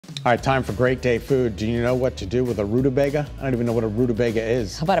All right, time for great day food. Do you know what to do with a rutabaga? I don't even know what a rutabaga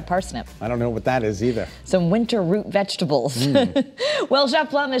is. How about a parsnip? I don't know what that is either. Some winter root vegetables. Well,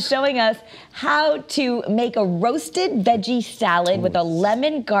 Chef Plum is showing us how to make a roasted veggie salad with a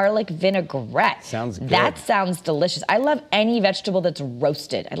lemon garlic vinaigrette. Sounds good. That sounds delicious. I love any vegetable that's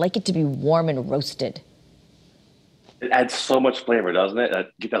roasted. I like it to be warm and roasted. It adds so much flavor, doesn't it?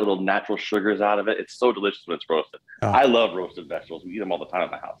 Get that little natural sugars out of it. It's so delicious when it's roasted. Oh. I love roasted vegetables. We eat them all the time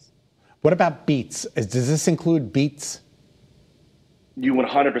in my house. What about beets? Does this include beets? You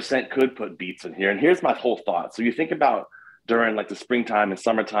 100% could put beets in here. And here's my whole thought. So you think about during like the springtime and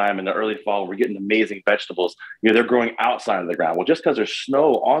summertime and the early fall, we're getting amazing vegetables. They're growing outside of the ground. Well, just because there's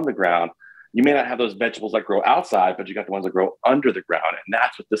snow on the ground, you may not have those vegetables that grow outside, but you got the ones that grow under the ground. And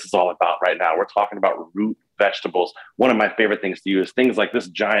that's what this is all about right now. We're talking about root vegetables. One of my favorite things to use, things like this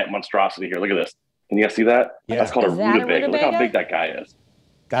giant monstrosity here. Look at this. Can you guys see that? Yeah. That's called a rutabaga. Look how rutabaga? big that guy is.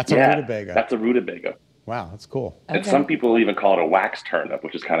 That's a rutabaga. That's a rutabaga. Wow, that's cool. Okay. And some people even call it a wax turnip,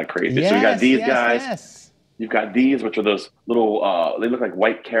 which is kind of crazy. Yes, so you got these guys. Yes. You've got these, which are those little, they look like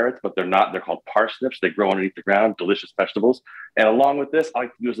white carrots, but they're not. They're called parsnips. They grow underneath the ground, delicious vegetables. And along with this, I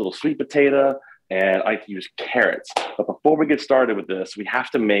like to use a little sweet potato, and I like to use carrots. But before we get started with this, we have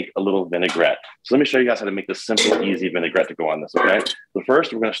to make a little vinaigrette. So let me show you guys how to make this simple, easy vinaigrette to go on this, okay? So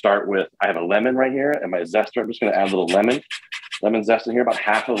first, we're going to start with, I have a lemon right here and my zester. I'm just going to add a little lemon zest in here, about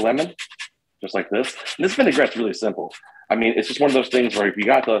half of the lemon, just like this. And this vinaigrette's really simple. I mean, it's just one of those things where if you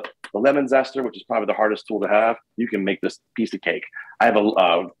got the lemon zester, which is probably the hardest tool to have, you can make this piece of cake. I have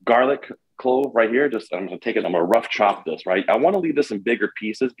a garlic clove right here. I'm going to take it, I'm going to rough chop this, right? I want to leave this in bigger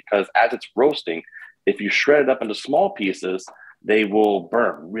pieces because as it's roasting, if you shred it up into small pieces, they will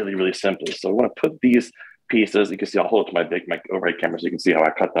burn really, really simply. So I want to put these pieces, you can see, I'll hold it to my overhead camera so you can see how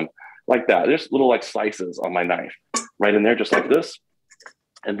I cut them like that. There's little like slices on my knife right in there, just like this.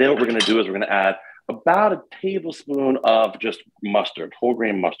 And then what we're going to do is we're going to add about a tablespoon of just mustard, whole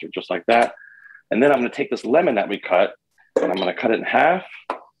grain mustard, just like that. And then I'm going to take this lemon that we cut and I'm going to cut it in half.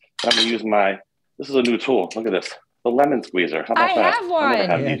 I'm going to use this is a new tool. Look at this, the lemon squeezer. How about I that? have one.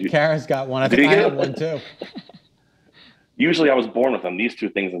 Yeah, Kara's got one. I think I have one too. Usually I was born with them, these two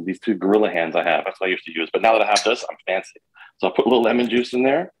things and these two gorilla hands I have. That's what I used to use. But now that I have this, I'm fancy. So I'll put a little lemon juice in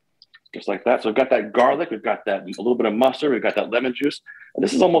there, just like that. So we've got that garlic, we've got that a little bit of mustard, we've got that lemon juice. And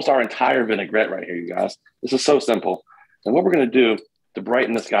this is almost our entire vinaigrette right here, you guys. This is so simple. And what we're going to do to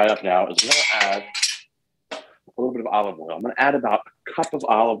brighten this guy up now is we're going to add a little bit of olive oil. I'm going to add about a cup of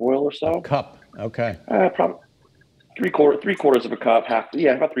olive oil or so. A cup, okay. Probably three quarters of a cup, about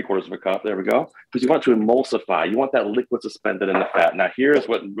 3/4 of a cup. There we go. Because you want it to emulsify. You want that liquid suspended in the fat. Now here's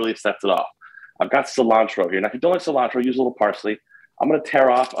what really sets it off. I've got cilantro here. Now if you don't like cilantro, use a little parsley. I'm going to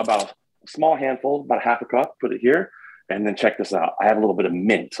tear off about a small handful, about half a cup, put it here. And then check this out. I have a little bit of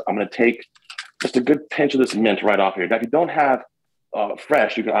mint. I'm going to take just a good pinch of this mint right off here. Now if you don't have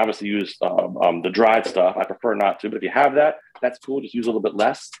fresh, you can obviously use the dried stuff. I prefer not to, but if you have that, that's cool. Just use a little bit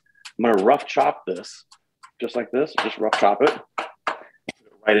less. I'm going to rough chop this, just like this. Just rough chop it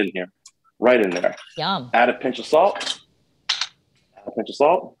right in here, right in there. Yum. Add a pinch of salt,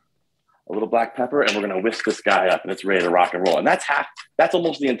 a little black pepper, and we're going to whisk this guy up, and it's ready to rock and roll. And that's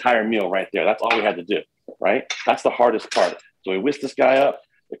almost the entire meal right there. That's all we had to do, right? That's the hardest part. So we whisk this guy up.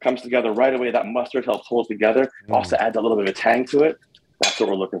 It comes together right away. That mustard helps hold it together. Also adds a little bit of a tang to it. That's what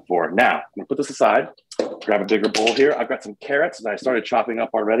we're looking for. Now, I'm gonna put this aside, grab a bigger bowl here. I've got some carrots that I started chopping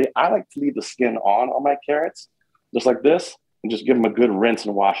up already. I like to leave the skin on my carrots, just like this, and just give them a good rinse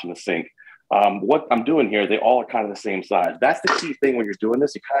and wash in the sink. What I'm doing here, they all are kind of the same size. That's the key thing when you're doing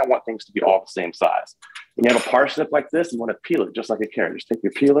this. You kind of want things to be all the same size. When you have a parsnip like this, you want to peel it just like a carrot. Just take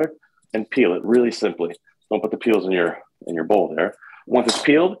your peeler and peel it really simply. Don't put the peels in your bowl there. Once it's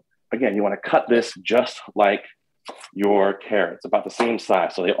peeled, again, you want to cut this just like your carrots, about the same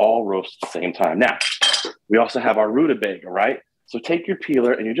size, so they all roast at the same time. Now, we also have our rutabaga, right? So take your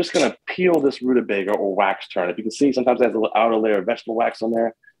peeler and you're just going to peel this rutabaga or wax turnip. You can see sometimes it has a little outer layer of vegetable wax on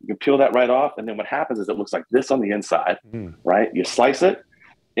there. You can peel that right off, and then what happens is it looks like this on the inside, right? You slice it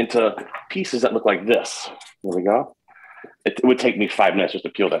into pieces that look like this. There we go. It would take me 5 minutes just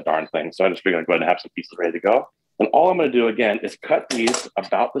to peel that darn thing, so I just figured I'd go ahead and have some pieces ready to go. And all I'm going to do, again, is cut these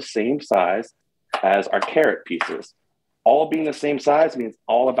about the same size as our carrot pieces. All being the same size means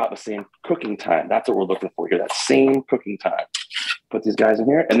all about the same cooking time. That's what we're looking for here, that same cooking time. Put these guys in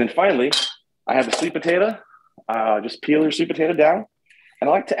here. And then finally, I have a sweet potato. Just peel your sweet potato down. And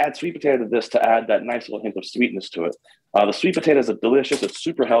I like to add sweet potato to this to add that nice little hint of sweetness to it. The sweet potatoes are delicious. It's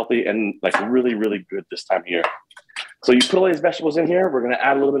super healthy and like really, really good this time of year. So you put all these vegetables in here. We're going to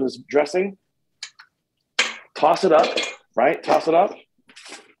add a little bit of this dressing. Toss it up, right? Toss it up.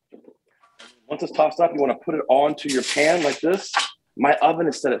 once it's tossed up, you want to put it onto your pan like this. My oven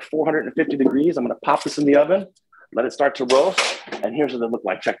is set at 450 degrees. I'm going to pop this in the oven, let it start to roast. And here's what they look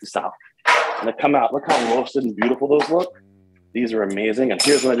like. Check this out. And they come out. Look how roasted and beautiful those look. These are amazing. And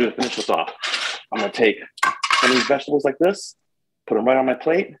here's what I do to finish this off. I'm going to take some of these vegetables like this, put them right on my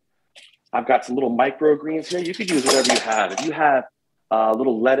plate. I've got some little microgreens here. You could use whatever you have. If you have a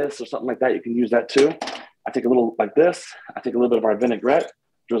little lettuce or something like that, you can use that too. I take a little like this. I take a little bit of our vinaigrette,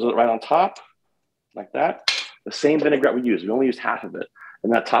 drizzle it right on top like that. The same vinaigrette we use. We only use half of it.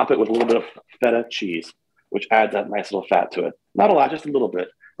 And then top it with a little bit of feta cheese, which adds that nice little fat to it. Not a lot, just a little bit.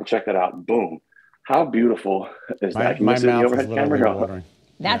 And check that out. Boom. How beautiful is that? Can you see the overhead camera?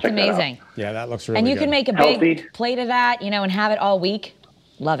 That's amazing. Yeah, that looks really good. And you can make a big plate of that, you know, and have it all week.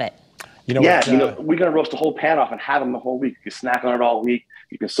 Love it. You know, yeah, we're going to roast the whole pan off and have them the whole week. You can snack on it all week.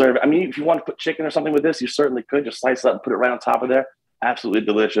 You can serve it. I mean, if you want to put chicken or something with this, you certainly could. Just slice it up and put it right on top of there. Absolutely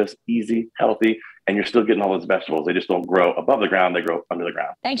delicious, easy, healthy, and you're still getting all those vegetables. They just don't grow above the ground. They grow under the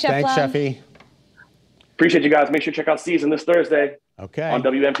ground. Thanks, Chef Plum. Thanks, Chefy. Appreciate you guys. Make sure to check out Season this Thursday on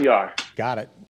WNPR. Got it.